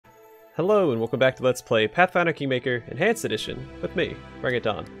Hello and welcome back to Let's Play Pathfinder Kingmaker Enhanced Edition with me, Bring It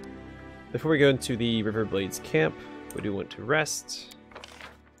On. Before we go into the Riverblades camp, we do want to rest.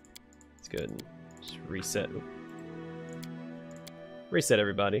 Let's go ahead and just reset. Reset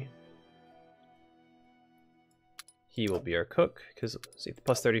everybody. He will be our cook, because see,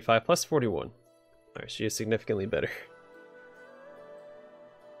 plus 35, plus 41. Alright, she is significantly better.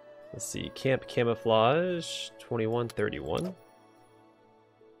 Let's see, camp camouflage, 21, 31.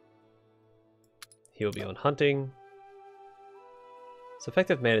 He'll be on hunting. So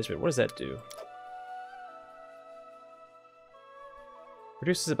effective management, what does that do?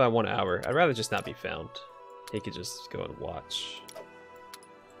 Reduces it by 1 hour. I'd rather just not be found. He could just go and watch.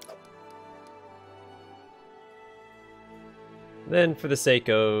 Then for the sake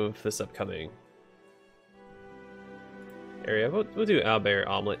of this upcoming area, we'll do owlbear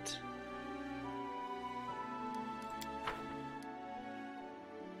omelet.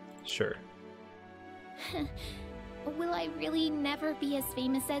 Sure. Will I really never be as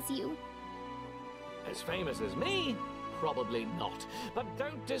famous as you? As famous as me? Probably not. But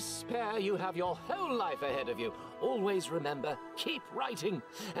don't despair, you have your whole life ahead of you. Always remember, keep writing.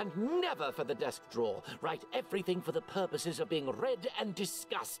 And never for the desk drawer. Write everything for the purposes of being read and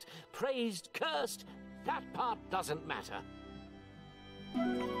discussed. Praised, cursed, that part doesn't matter.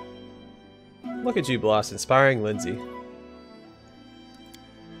 Look at you, Bloss, inspiring Lindsay.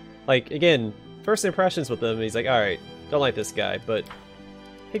 Like, again, first impressions with him, he's like, alright, don't like this guy, but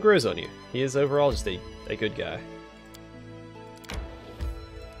he grows on you. He is overall just a good guy.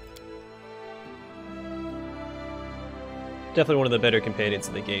 Definitely one of the better companions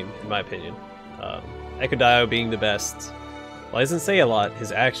in the game, in my opinion. Echo being the best. While he doesn't say a lot,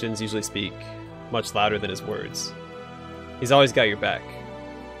 his actions usually speak much louder than his words. He's always got your back.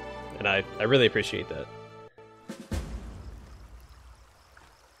 And I really appreciate that.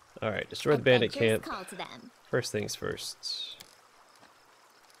 Alright, destroy the bandit camp. First things first.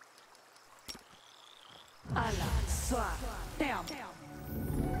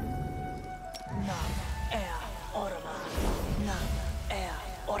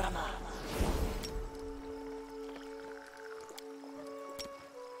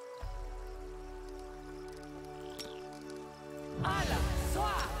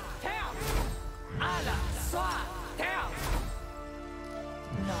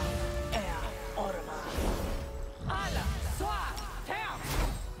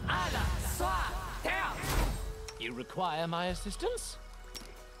 You require my assistance?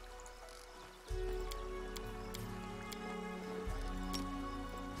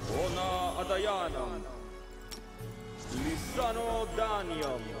 Ona Adayanam Lisano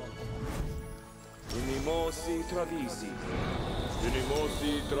Danium Unimosi Travisi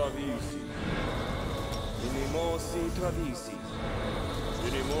Unimosi Travisi Unimosi Travisi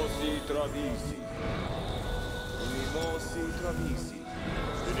Unimosi Travisi Unimosi Travisi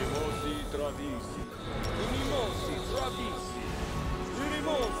Unimosi Travisi Unimosi Travisi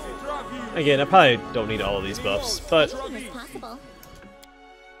Unimosi Travisi. Again, I probably don't need all of these buffs, but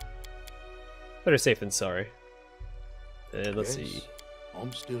better safe than sorry. And let's see.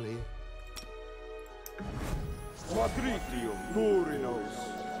 I'm still here.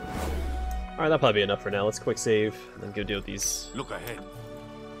 Alright, that'll probably be enough for now. Let's quick save and then go deal with these. Look ahead.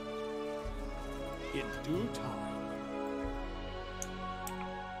 In due time.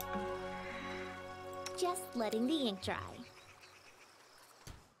 Just letting the ink dry.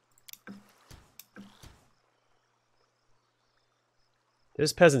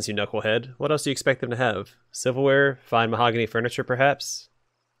 There's peasants, you knucklehead. What else do you expect them to have? Silverware? Fine mahogany furniture, perhaps?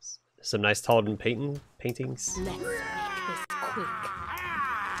 Some nice Talden paintings? Let's make this quick.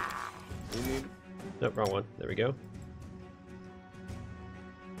 Nope, wrong one. There we go.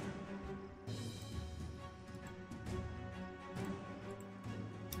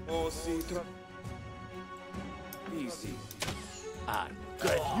 I'm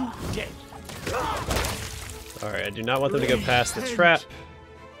good. You dead. Alright, I do not want them to go past the trap.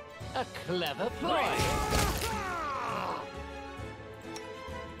 A clever ploy.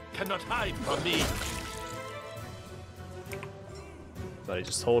 Cannot hide from me. Buddy,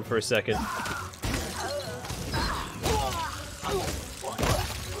 just hold for a second.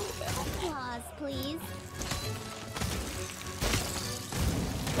 Pause, please.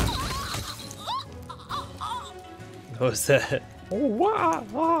 What was that? Oh, wow,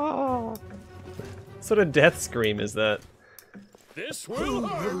 wow. What sort of death scream is that? This will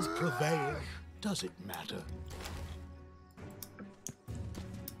prevail. Does it matter?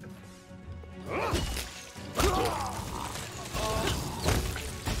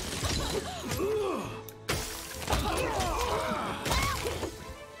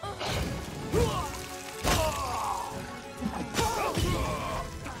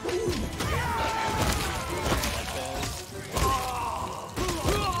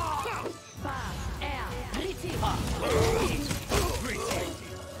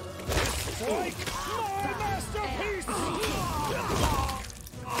 Like my masterpiece!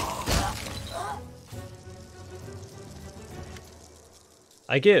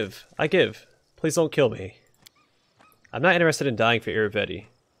 I give. Please don't kill me. I'm not interested in dying for Iravetti.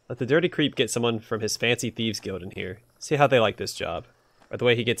 Let the dirty creep get someone from his fancy thieves guild in here. See how they like this job. Or the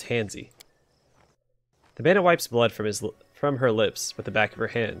way he gets handsy. The bandit wipes blood from her lips with the back of her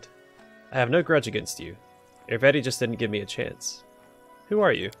hand. I have no grudge against you. Iravetti just didn't give me a chance. Who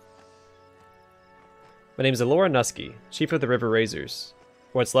are you? My name is Alora Nusky, chief of the River Razors.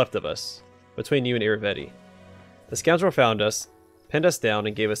 What's left of us. Between you and Iravetti. The scoundrel found us, pinned us down,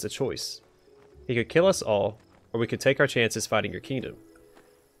 and gave us a choice. He could kill us all, or we could take our chances fighting your kingdom.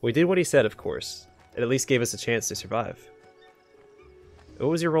 We did what he said, of course. It at least gave us a chance to survive. What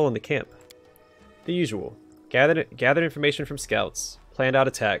was your role in the camp? The usual. Gathered information from scouts, planned out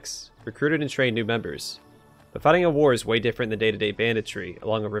attacks, recruited and trained new members. But fighting a war is way different than day-to-day banditry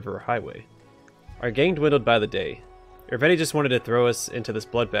along a river or highway. Our gang dwindled by the day. Iravetti just wanted to throw us into this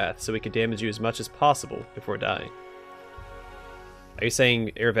bloodbath so we could damage you as much as possible before dying. Are you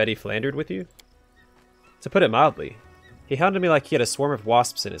saying Iravetti philandered with you? To put it mildly, he hounded me like he had a swarm of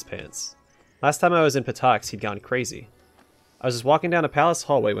wasps in his pants. Last time I was in Patax, he'd gone crazy. I was just walking down a palace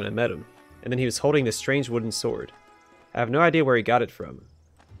hallway when I met him, and then he was holding this strange wooden sword. I have no idea where he got it from,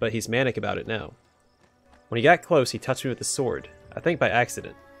 but he's manic about it now. When he got close, he touched me with the sword, I think by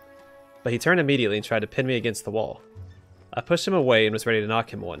accident. But he turned immediately and tried to pin me against the wall. I pushed him away and was ready to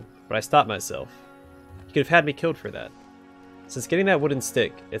knock him one, but I stopped myself. He could have had me killed for that. Since getting that wooden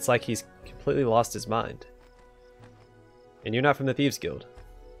stick, it's like he's completely lost his mind. And you're not from the Thieves Guild?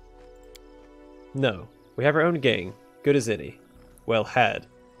 No, we have our own gang, good as any. Well, had.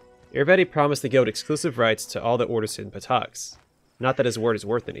 Iravetti promised the guild exclusive rights to all the orders in Patax. Not that his word is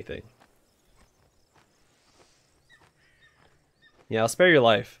worth anything. Yeah, I'll spare your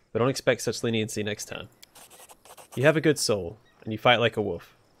life, but don't expect such leniency next time. You have a good soul, and you fight like a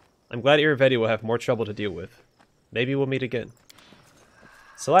wolf. I'm glad Iravetti will have more trouble to deal with. Maybe we'll meet again.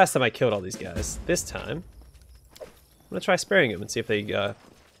 So last time I killed all these guys. This time, I'm going to try sparing them and see if they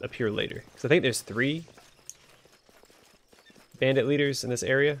appear later. Because I think there's 3 bandit leaders in this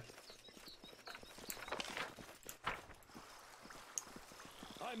area.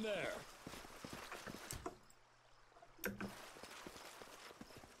 I'm there.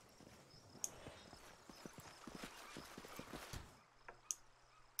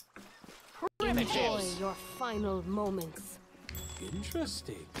 Enjoy your final moments.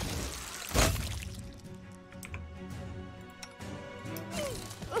 Interesting.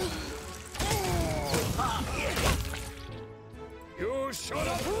 You should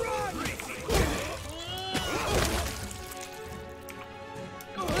have run!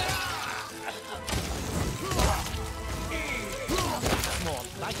 More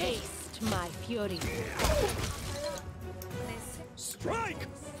like taste my fury. Strike!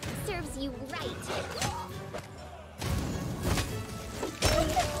 Serves you right.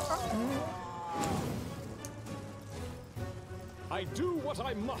 I do what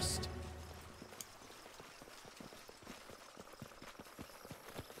I must.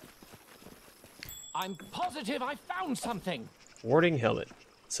 I'm positive I found something. Warding Helmet.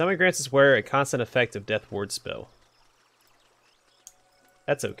 Summon grants its wearer a constant effect of Death Ward spell.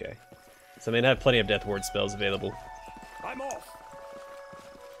 That's okay. So I mean, I have plenty of Death Ward spells available. I'm off.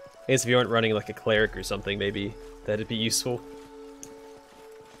 I guess if you aren't running like a cleric or something, maybe that'd be useful.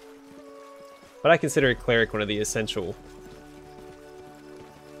 But I consider a cleric one of the essential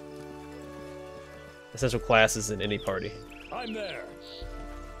classes in any party. I'm there.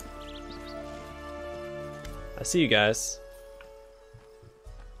 I see you guys.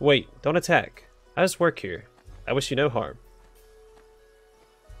 Wait, don't attack. I just work here. I wish you no harm.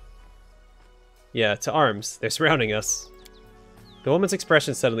 Yeah, to arms. They're surrounding us. The woman's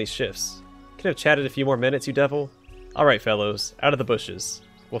expression suddenly shifts. Could have chatted a few more minutes, you devil. Alright, fellows. Out of the bushes.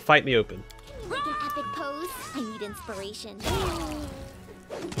 We'll fight me open. Like an epic pose? I need inspiration.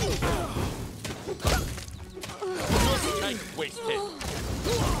 Time wasted.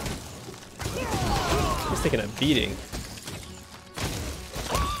 He's taking a beating.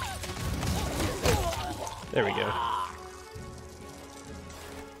 There we go.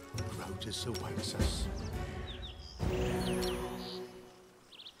 Grotus awaits us.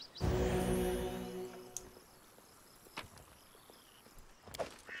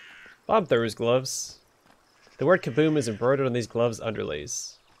 Bob throws gloves. The word kaboom is embroidered on these gloves'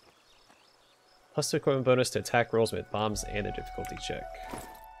 underlays. +2 equipment bonus to attack rolls with bombs and a difficulty check.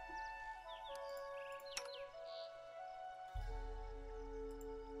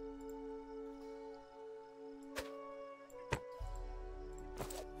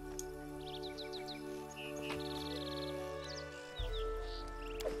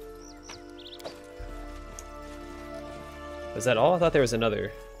 Was that all? I thought there was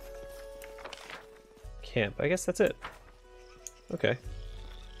another camp. I guess that's it. Okay.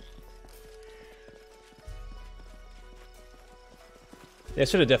 Yeah, I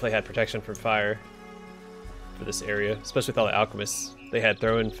should have definitely had protection from fire for this area, especially with all the alchemists they had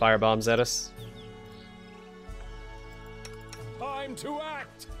throwing fire bombs at us. Time to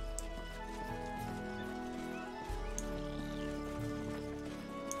act!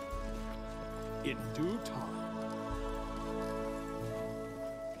 In due time.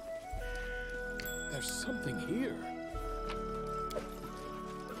 There's something here.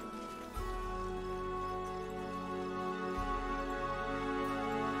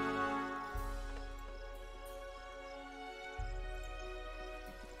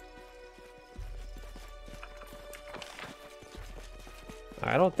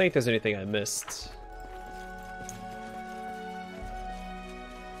 I don't think there's anything I missed.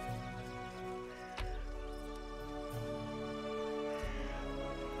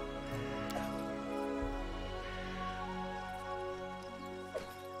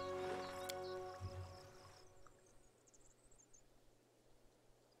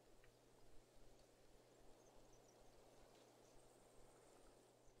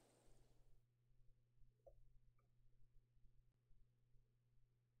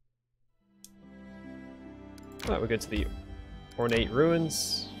 Alright, we go to the ornate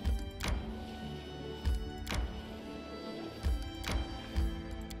ruins.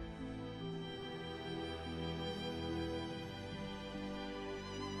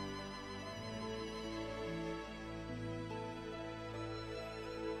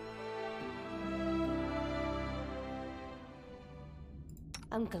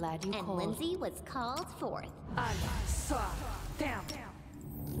 I'm glad you And called. Lindsay was called forth. Allah, Sa, Tam.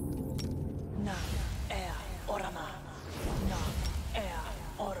 Na, Air, Orama. Na, Air,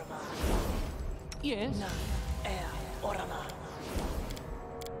 Orama. Yes. Na, Air, Orama.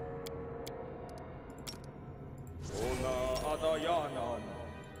 Ona Adayanam,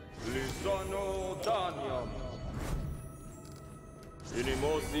 Lisano Danyam,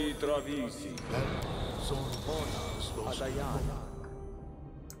 Inimosi Travisi, Adayanam.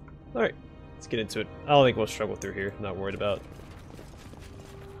 Alright, let's get into it. I don't think we'll struggle through here. Not worried about.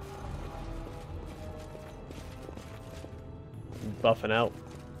 Buffing out.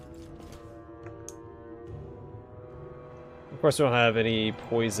 Of course, we don't have any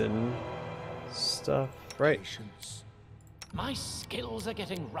poison stuff, right? My skills are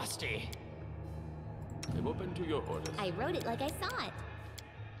getting rusty. I'm open to your orders. I wrote it like I saw it.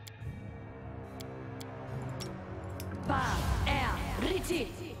 Ba, Air, Riti.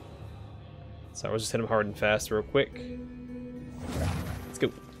 So we'll just hit him hard and fast real quick. Let's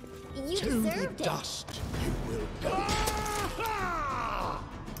go. You deserved it.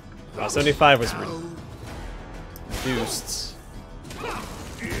 Wow, 75 was reduced.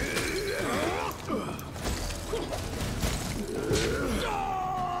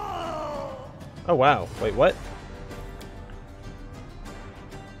 Oh wow, wait, what?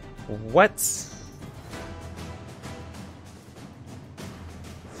 What?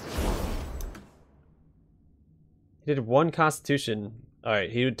 He did 1 constitution.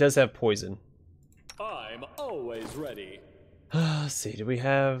 Alright, he does have poison. I'm always ready. Let's see, do we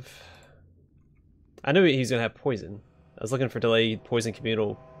have... I knew he's gonna have poison. I was looking for delayed poison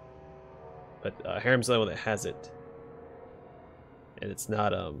communal, but Harem's the only one that has it. And it's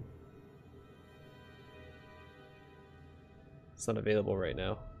not available right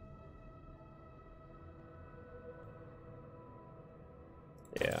now.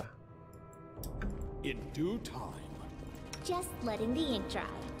 Yeah. In due time. Just letting the ink dry.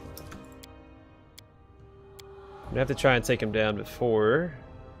 I'm gonna have to try and take him down before.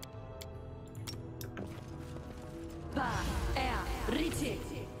 Ba, Air, Riti.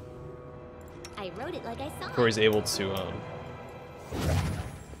 I wrote it like I saw Before it. he's able to A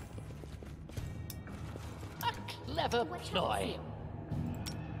clever ploy.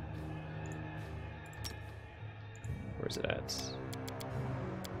 where's it at?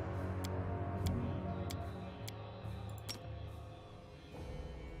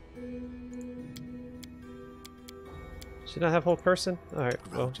 Should not have hold person? Alright,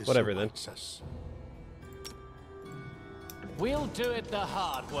 well, whatever then. We'll do it the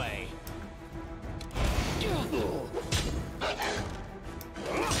hard way.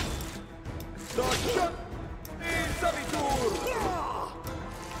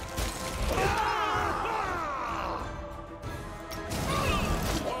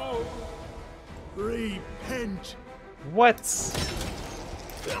 Repent. What?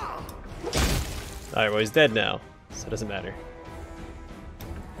 Alright, well he's dead now, so it doesn't matter.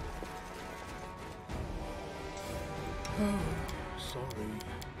 Sorry,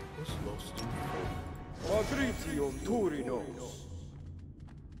 was lost in fog. Quadritium Turinos.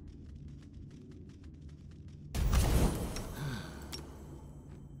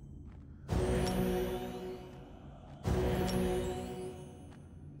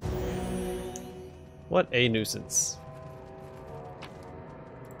 What a nuisance.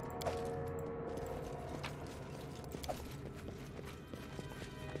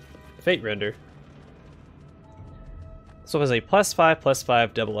 Fate Render. This one has a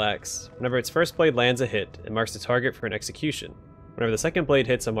 +5/+5 double axe. Whenever its first blade lands a hit, it marks the target for an execution. Whenever the second blade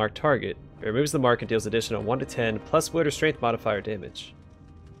hits a marked target, it removes the mark and deals additional 1 to 10 plus wood or strength modifier damage.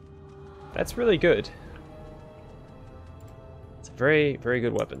 That's really good. It's a very, very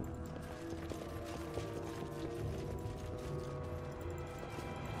good weapon.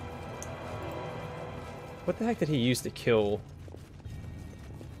 What the heck did he use to kill?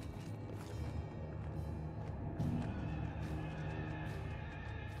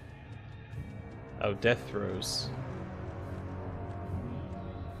 Oh, death throws.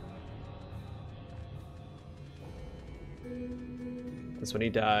 That's when he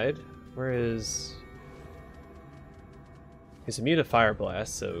died. Where is... He's immune to Fire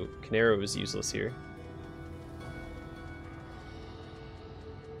Blast, so Canaro is useless here.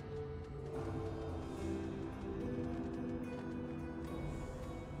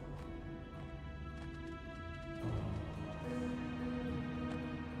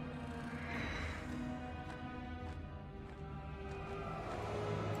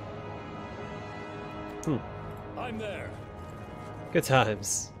 I'm there. Good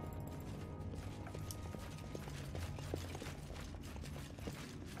times.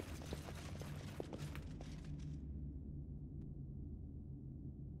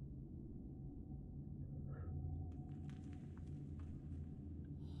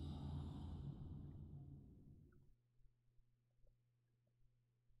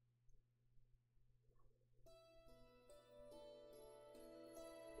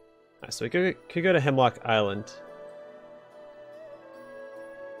 Alright, so we could go to Hemlock Island.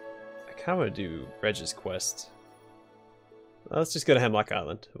 I kind of want to do Reg's quest. Let's just go to Hemlock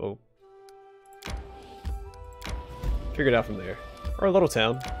Island. We'll figure it out from there. Or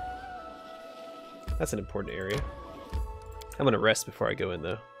Littletown. That's an important area. I'm gonna rest before I go in,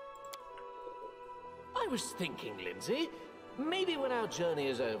 though. I was thinking, Lindsay, maybe when our journey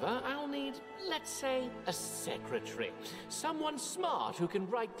is over, I'll need, let's say, a secretary. Someone smart who can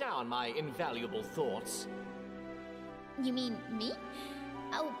write down my invaluable thoughts. You mean me?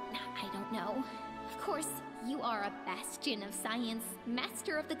 Oh, I don't know. Of course, you are a bastion of science,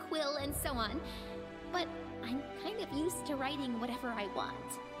 master of the quill, and so on. But I'm kind of used to writing whatever I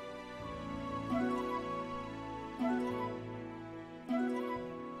want.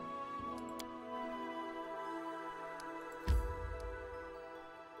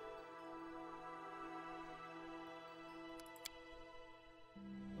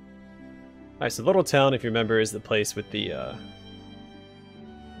 Alright, so Littletown, if you remember, is the place with the, I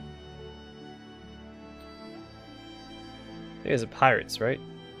think it's pirates, right?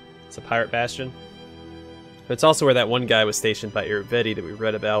 It's a pirate bastion. But it's also where that one guy was stationed by Iravetti that we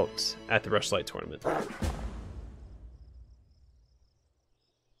read about at the Rushlight tournament.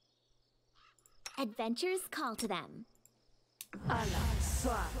 Adventures call to them.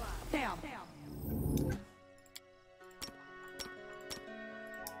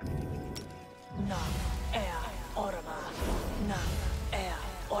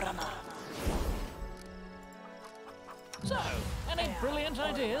 So, any brilliant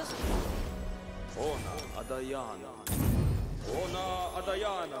ideas? Ona Adayana. Ona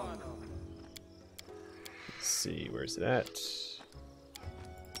Adayana. Let's see, where's it at?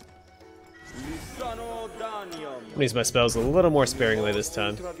 Lisano Danium. I'll use my spells a little more sparingly this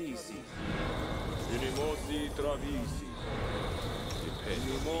time. Travisi. Unimosi Travisi.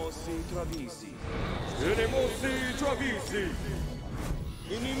 Unimosi Travisi. Unimosi Travisi.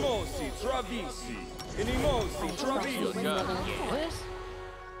 Unimosi Travisi. Unimosi Travisi. Yes?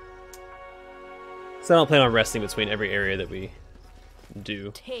 So I don't plan on resting between every area that we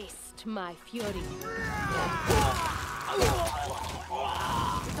do. Taste my fury.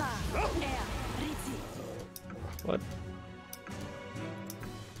 What?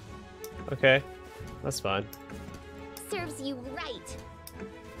 Okay, that's fine. Serves you right.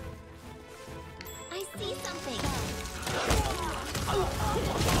 I see something.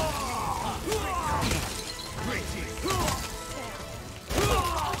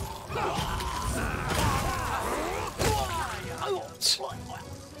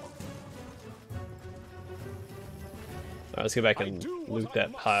 Alright, let's go back and loot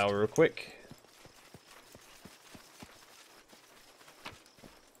that pile real quick.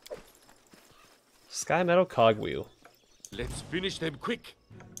 Sky Metal Cogwheel. Let's finish them quick.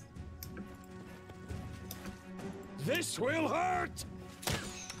 This will hurt!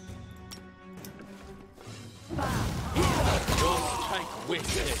 Your strike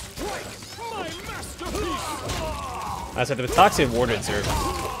wasted. My masterpiece! I said the Toxian Wardens are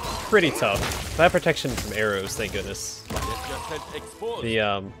pretty tough. I have protection from arrows, thank goodness. The,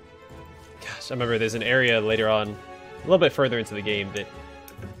 gosh, I remember there's an area later on, a little bit further into the game, that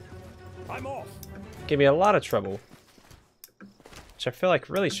I'm off. gave me a lot of trouble. Which I feel like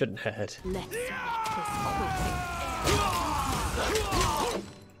really shouldn't have had. Let's make this quick.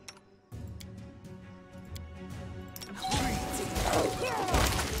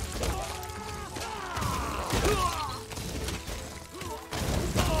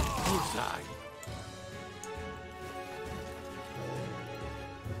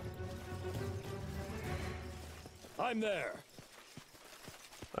 I'm there.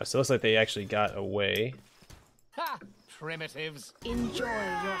 So it looks like they actually got away. Ha! Primitives. Enjoy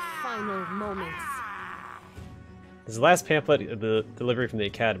your final moments. This is the last pamphlet of the delivery from the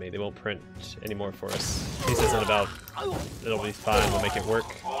Academy. They won't print anymore for us. He says something about it'll be fine, we'll make it work.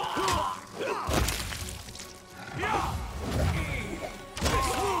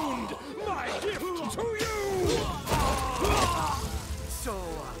 This wound, my gift to you! So,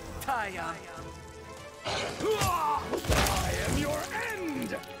 Taya. I am your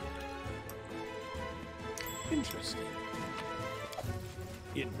end! Interesting.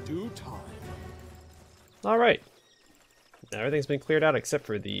 In due time. Alright. Now everything's been cleared out except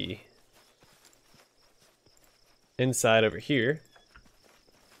for the inside over here.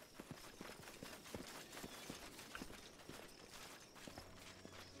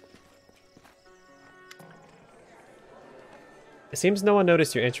 It seems no one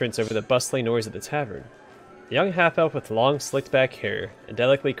noticed your entrance over the bustling noise of the tavern. A young half-elf with long, slicked-back hair, a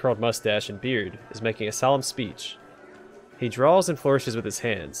delicately curled mustache and beard is making a solemn speech. He draws and flourishes with his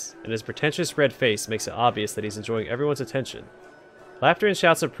hands, and his pretentious red face makes it obvious that he's enjoying everyone's attention. Laughter and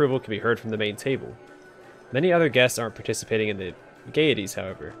shouts of approval can be heard from the main table. Many other guests aren't participating in the gaieties,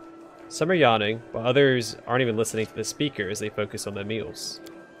 however. Some are yawning, while others aren't even listening to the speaker as they focus on their meals.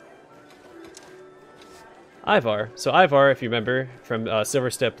 Ivar. So Ivar, if you remember, from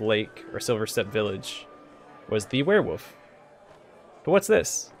Silverstep Lake, or Silverstep Village, was the werewolf. But what's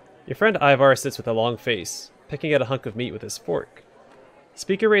this? Your friend Ivar sits with a long face, picking at a hunk of meat with his fork. The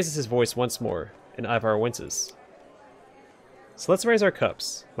speaker raises his voice once more, and Ivar winces. So let's raise our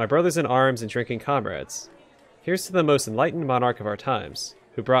cups, my brothers in arms and drinking comrades. Here's to the most enlightened monarch of our times,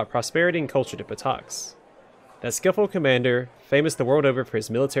 who brought prosperity and culture to Patax. That skillful commander, famous the world over for his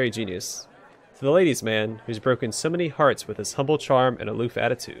military genius. To the ladies' man, who's broken so many hearts with his humble charm and aloof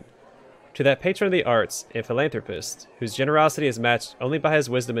attitude. To that patron of the arts and philanthropist, whose generosity is matched only by his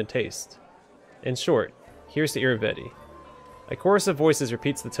wisdom and taste. In short, here's to Irvedi. A chorus of voices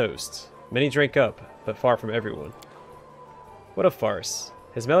repeats the toast. Many drink up, but far from everyone. What a farce.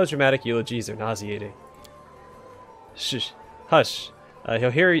 His melodramatic eulogies are nauseating. Shh. Hush.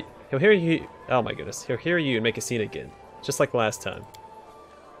 He'll hear you. Oh my goodness. He'll hear you and make a scene again. Just like last time.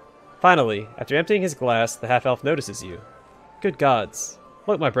 Finally, after emptying his glass, the half-elf notices you. Good gods.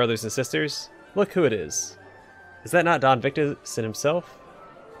 Look, my brothers and sisters. Look who it is. Is that not Don Victorson himself?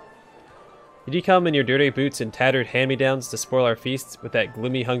 Did you come in your dirty boots and tattered hand-me-downs to spoil our feasts with that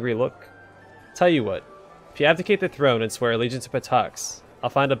gloomy, hungry look? Tell you what. If you abdicate the throne and swear allegiance to Patax,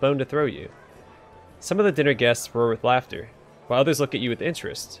 I'll find a bone to throw you. Some of the dinner guests roar with laughter, while others look at you with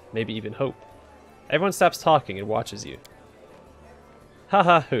interest, maybe even hope. Everyone stops talking and watches you. Ha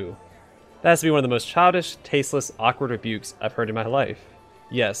ha hoo. That has to be one of the most childish, tasteless, awkward rebukes I've heard in my life.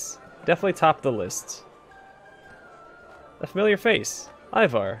 Yes, definitely top of the list. A familiar face.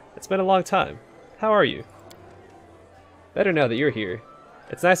 Ivar, it's been a long time. How are you? Better now that you're here.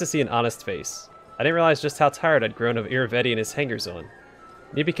 It's nice to see an honest face. I didn't realize just how tired I'd grown of Irvedi and his hangers-on.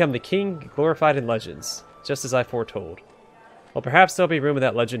 You become the king glorified in legends, just as I foretold. Well, perhaps there'll be room in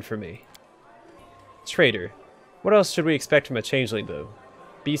that legend for me. Traitor. What else should we expect from a changeling, though?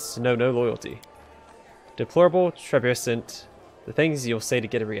 Beasts know no loyalty. Deplorable, trebuscent, the things you'll say to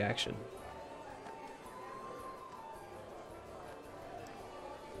get a reaction.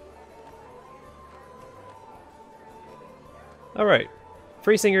 Alright.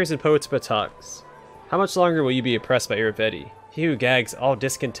 Free singers and poets of Patax. How much longer will you be oppressed by Irvedi? He who gags all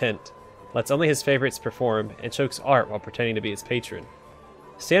discontent, lets only his favorites perform, and chokes art while pretending to be its patron.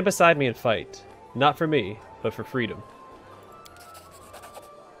 Stand beside me and fight. Not for me, but for freedom.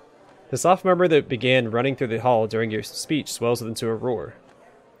 The soft murmur that began running through the hall during your speech swells into a roar.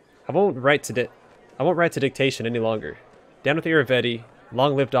 I won't write to dictation any longer. Down with Irvedi,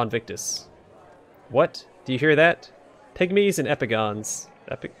 long live Don Victus. What? Do you hear that? Pygmies and epigons.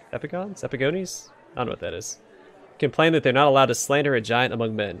 Epigons? Epigonies? I don't know what that is. Complain that they're not allowed to slander a giant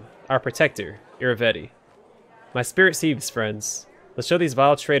among men. Our protector, Iraveti. My spirit seethes, friends. Let's show these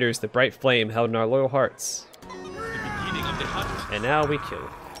vile traitors the bright flame held in our loyal hearts. The beginning of the hunt. And now we kill.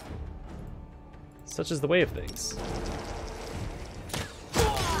 Such is the way of things.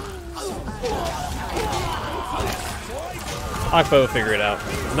 Akbo will figure it out.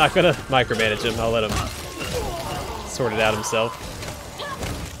 I'm not gonna micromanage him, I'll let him sort it out himself.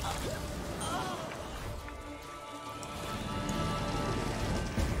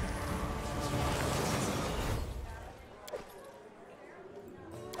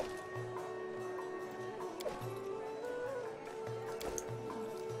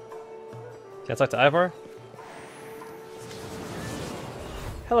 Can I talk to Ivar?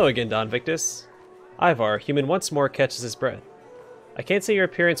 Hello again, Don Victus. Ivar, human once more catches his breath. I can't say your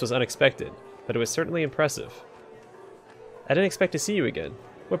appearance was unexpected, but it was certainly impressive. I didn't expect to see you again.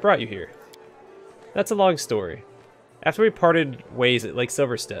 What brought you here? That's a long story. After we parted ways at Lake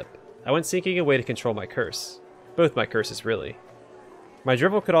Silverstep, I went seeking a way to control my curse. Both my curses, really. My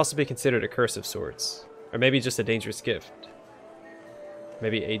drivel could also be considered a curse of sorts, or maybe just a dangerous gift.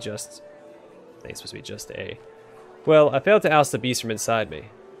 Maybe a just... I think it's supposed to be just A. Well, I failed to oust the beast from inside me,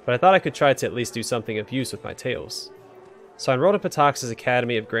 but I thought I could try to at least do something of use with my tales. So I enrolled at Patax's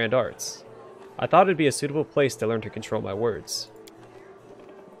Academy of Grand Arts. I thought it'd be a suitable place to learn to control my words.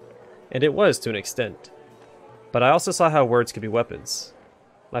 And it was to an extent. But I also saw how words could be weapons.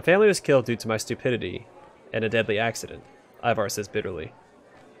 My family was killed due to my stupidity and a deadly accident, Ivar says bitterly.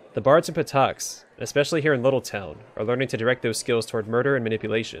 The Bards in Patax, especially here in Littletown, are learning to direct those skills toward murder and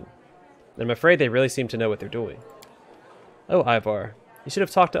manipulation. And I'm afraid they really seem to know what they're doing. Oh, Ivar, you should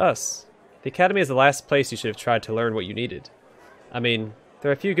have talked to us. The Academy is the last place you should have tried to learn what you needed. I mean,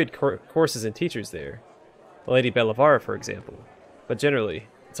 there are a few good courses and teachers there. Lady Bellavara, for example. But generally,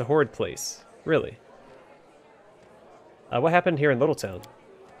 it's a horrid place. Really. What happened here in Littletown?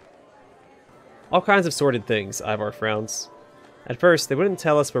 All kinds of sordid things, Ivar frowns. At first, they wouldn't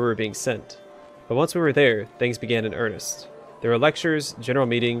tell us where we were being sent. But once we were there, things began in earnest. There were lectures, general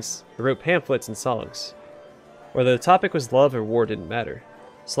meetings, we wrote pamphlets and songs. Whether the topic was love or war didn't matter.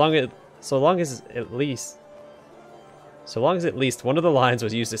 So long as at least one of the lines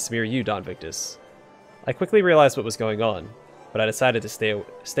was used to smear you, Don Victus. I quickly realized what was going on, but I decided to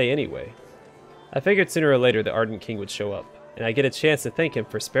stay anyway. I figured sooner or later the Ardent King would show up, and I'd get a chance to thank him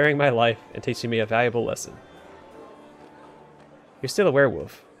for sparing my life and teaching me a valuable lesson. You're still a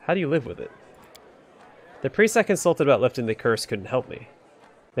werewolf. How do you live with it? The priest I consulted about lifting the curse couldn't help me.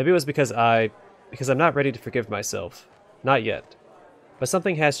 Maybe it was because I'm not ready to forgive myself. Not yet. But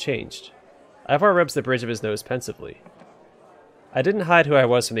something has changed. Ivar rubs the bridge of his nose pensively. I didn't hide who I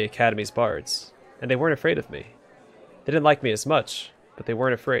was from the Academy's bards, and they weren't afraid of me. They didn't like me as much, but they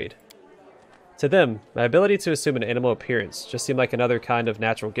weren't afraid. To them, my ability to assume an animal appearance just seemed like another kind of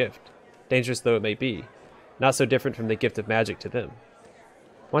natural gift, dangerous though it may be, not so different from the gift of magic to them.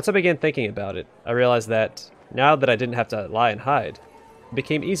 Once I began thinking about it, I realized that, now that I didn't have to lie and hide, it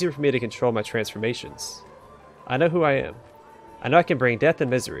became easier for me to control my transformations. I know who I am. I know I can bring death and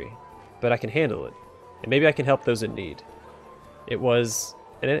misery, but I can handle it, and maybe I can help those in need. It was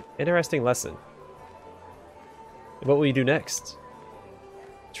an interesting lesson. What will you do next?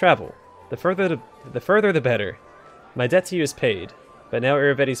 Travel. The further the better. My debt to you is paid, but now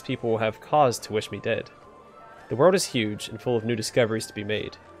Iraveti's people will have cause to wish me dead. The world is huge and full of new discoveries to be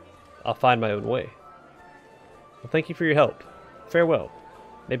made. I'll find my own way. Well, thank you for your help. Farewell.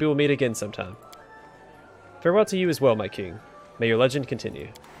 Maybe we'll meet again sometime. Farewell to you as well, my king. May your legend continue.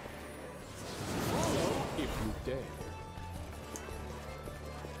 If you dare.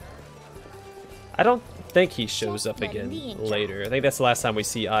 I don't think he shows up again later. I think that's the last time we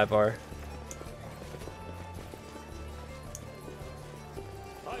see Ivar.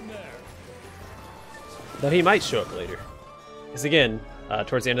 I'm there. Though he might show up later. Because again,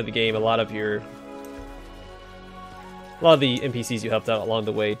 towards the end of the game, a lot of the NPCs you helped out along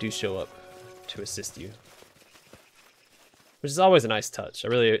the way do show up to assist you. Which is always a nice touch. I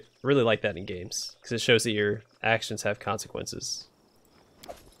really like that in games, because it shows that your actions have consequences.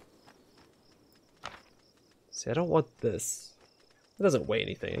 See, I don't want this. It doesn't weigh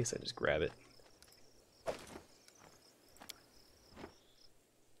anything. I guess I just grab it.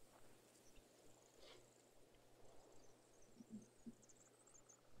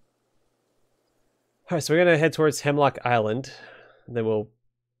 Alright, so we're going to head towards Hemlock Island, and then we'll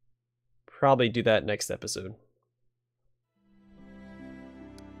probably do that next episode.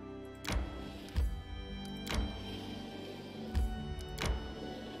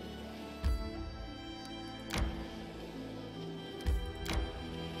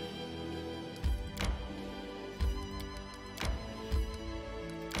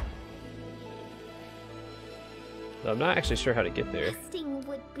 but I'm not actually sure how to get there. Resting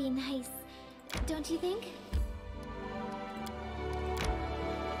would be nice, don't you think?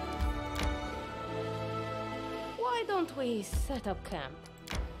 Why don't we set up camp?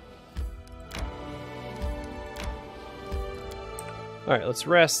 Alright, let's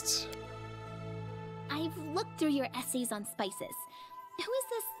rest. I've looked through your essays on spices. Who is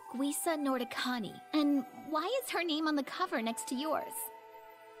this Guisa Nordicani? And why is her name on the cover next to yours?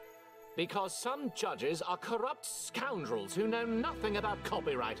 Because some judges are corrupt scoundrels who know nothing about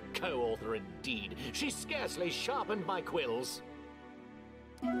copyright. Co-author indeed. She scarcely sharpened my quills.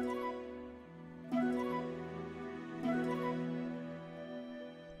 You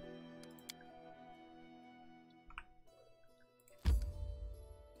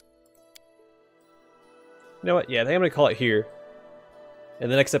know what? Yeah, I think I'm going to call it here. In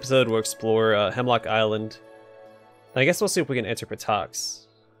the next episode, we'll explore Hemlock Island. And I guess we'll see if we can enter Patox.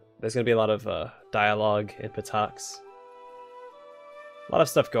 There's going to be a lot of dialogue in Patox. A lot of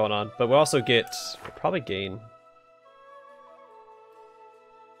stuff going on, but we'll also we'll probably gain...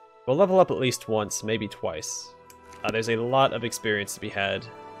 We'll level up at least once, maybe twice. There's a lot of experience to be had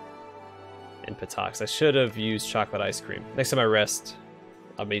in Patox. I should have used chocolate ice cream. Next time I rest,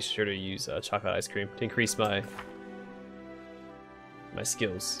 I'll make sure to use chocolate ice cream to increase my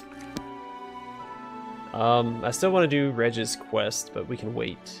skills. I still want to do Reg's quest, but we can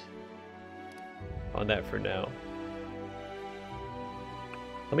wait on that for now.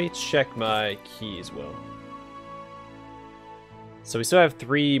 Let me check my key as well. So we still have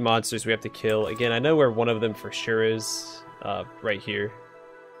 3 monsters we have to kill. Again, I know where one of them for sure is, right here.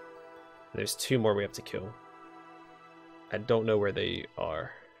 There's 2 more we have to kill. I don't know where they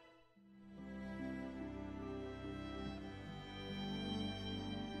are.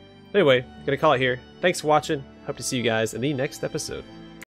 Anyway, gonna call it here. Thanks for watching. Hope to see you guys in the next episode.